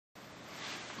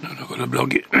Allora, con la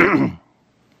Bloggie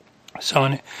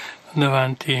Sony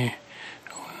davanti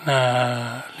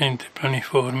una lente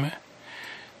planiforme.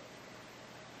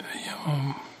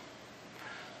 Vediamo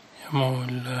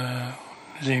un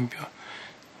esempio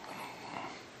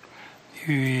di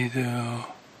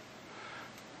video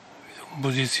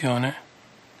composizione.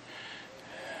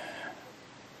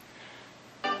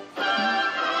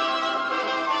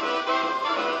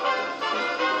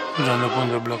 Usando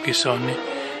appunto il Bloggie Sony,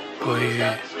 poi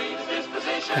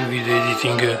il video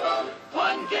editing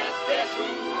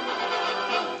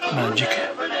MAGIX,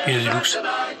 il deluxe,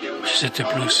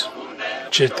 C7 Plus,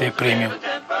 CT Premium.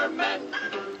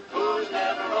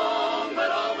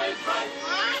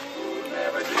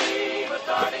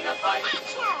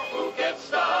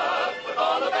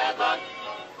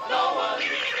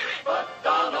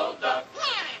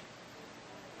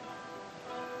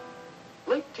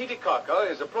 Lake Titicaca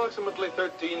is approximately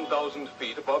 13,000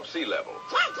 feet above sea level.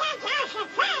 13,000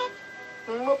 feet?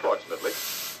 Approximately.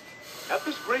 At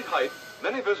this great height,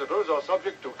 many visitors are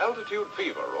subject to altitude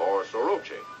fever or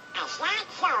soroche. Is that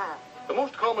so? The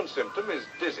most common symptom is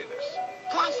dizziness.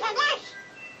 Dizziness?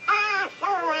 Ah,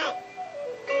 fool.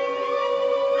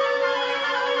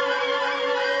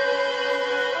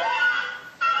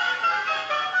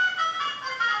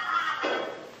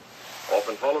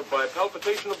 Often followed by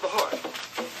palpitation of the heart.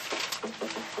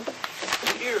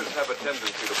 The ears have a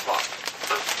tendency to pop,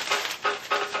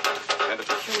 and a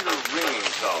peculiar ringing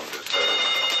sound is heard.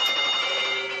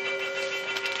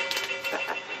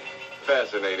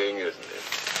 Fascinating, isn't it?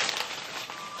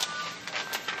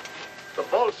 The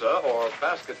balsa, or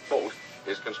basket boat,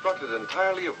 is constructed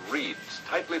entirely of reeds,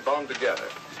 tightly bound together.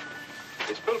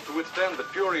 It's built to withstand the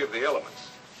fury of the elements.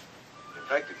 In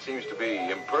fact, it seems to be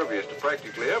impervious to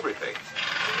practically everything,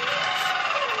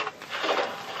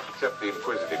 except the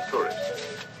inquisitive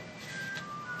tourists.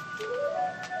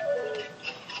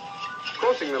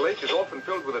 Crossing the lake is often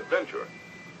filled with adventure.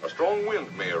 A strong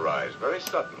wind may arise very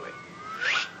suddenly,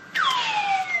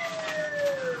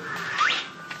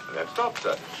 and then stop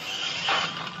suddenly.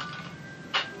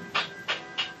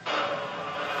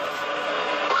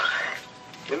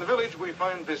 In the village, we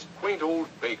find this quaint old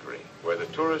bakery where the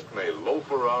tourist may loaf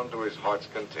around to his heart's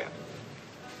content.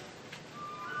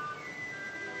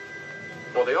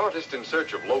 For the artist in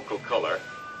search of local color,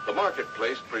 the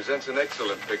marketplace presents an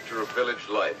excellent picture of village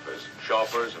life as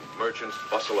shoppers and merchants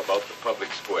bustle about the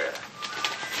public square.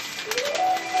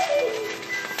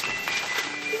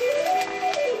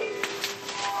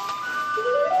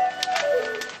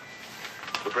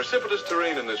 The precipitous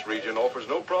terrain in this region offers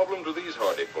no problem to these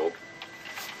hardy folk.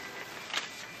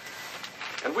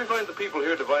 And we find the people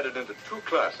here divided into two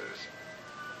classes.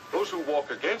 Those who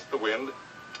walk against the wind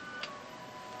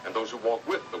and those who walk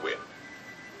with the wind.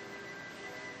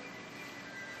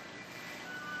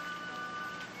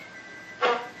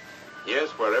 Yes,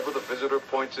 wherever the visitor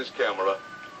points his camera,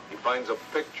 he finds a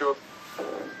picture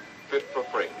fit for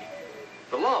framing.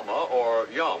 The Lama, or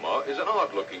Yama, is an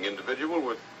odd-looking individual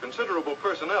with considerable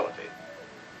personality.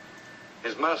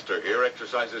 His master here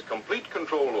exercises complete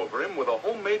control over him with a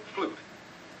homemade flute.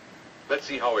 Let's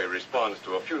see how he responds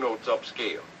to a few notes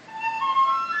upscale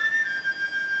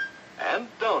and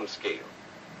downscale.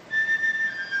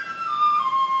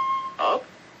 Up,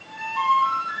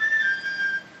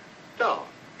 down.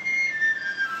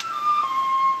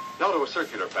 Now to a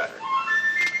circular pattern.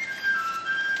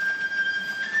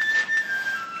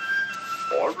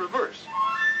 Or reverse.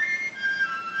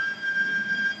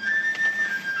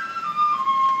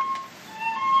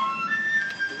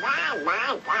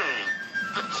 Wow.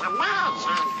 It's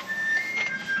amazing.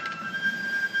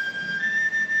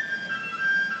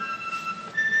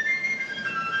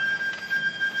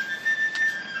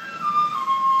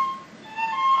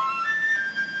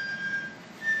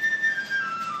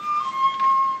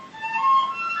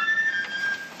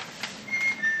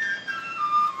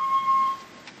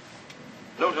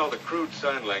 Note how the crude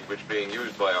sign language being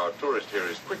used by our tourist here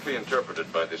is quickly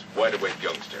interpreted by this wide-awake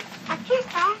youngster. Aquí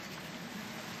está.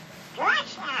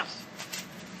 Gracias.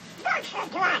 Muchas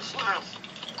gracias.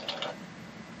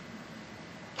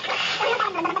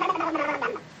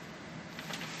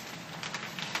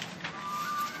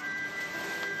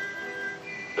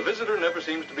 The visitor never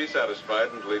seems to be satisfied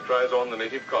until he tries on the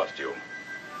native costume.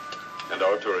 And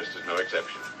our tourist is no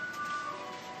exception.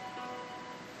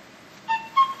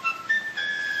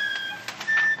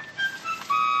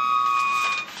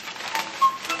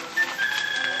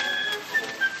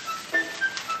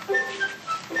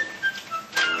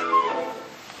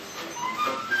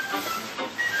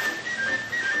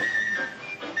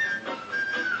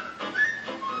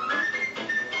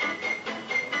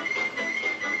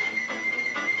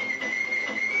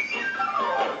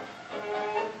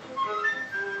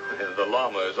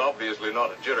 llama is obviously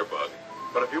not a jitterbug,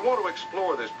 but if you want to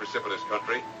explore this precipitous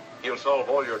country, he'll solve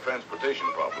all your transportation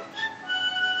problems.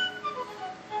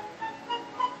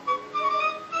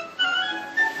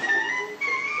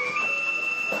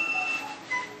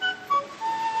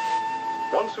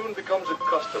 One soon becomes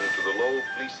accustomed to the low,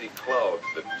 fleecy clouds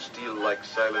that steal like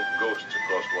silent ghosts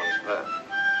across one's path.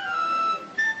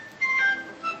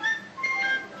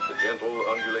 The gentle,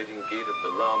 undulating gait of the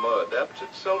llama adapts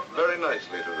itself very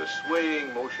nicely to the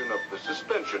swaying motion of the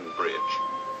suspension bridge.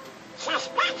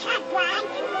 Suspension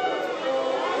bridge?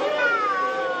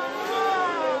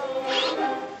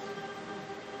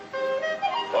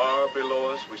 Far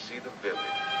below us, we see the village.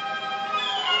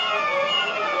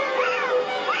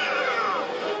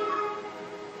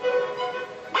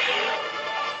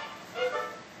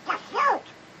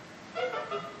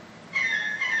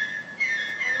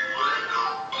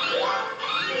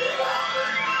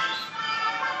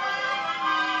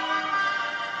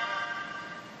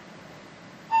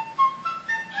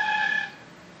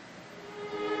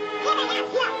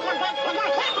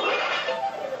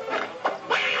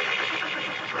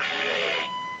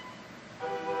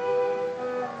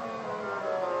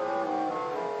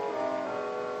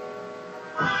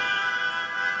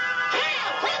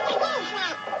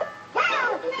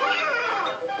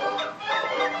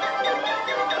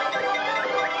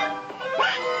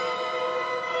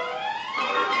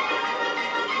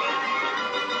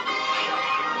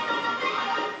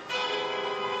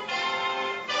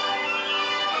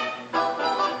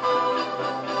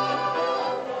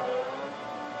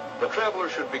 The traveler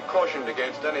should be cautioned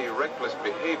against any reckless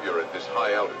behavior at this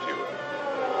high altitude.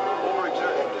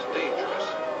 Overexertion is dangerous,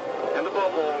 and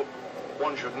above all,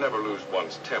 one should never lose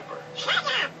one's temper. Shut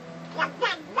up! You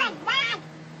big bad!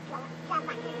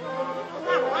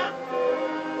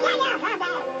 Get off of there!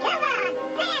 Come on! Bring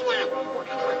it!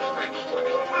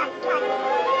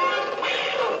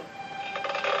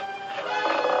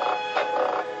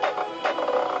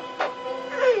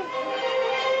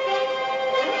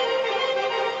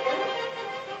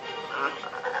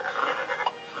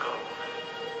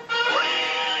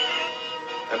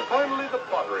 And finally, the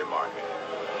pottery market,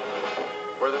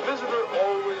 where the visitor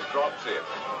always drops in,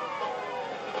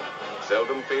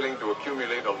 seldom failing to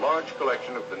accumulate a large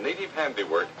collection of the native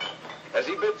handiwork as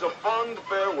he bids a fond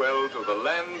farewell to the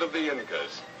land of the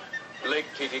Incas, Lake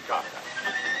Titicaca.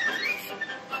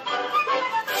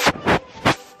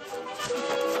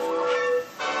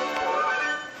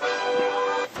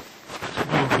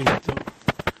 Abbiamo finito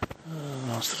il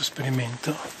nostro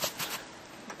esperimento,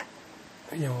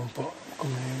 vediamo un po'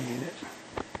 come viene.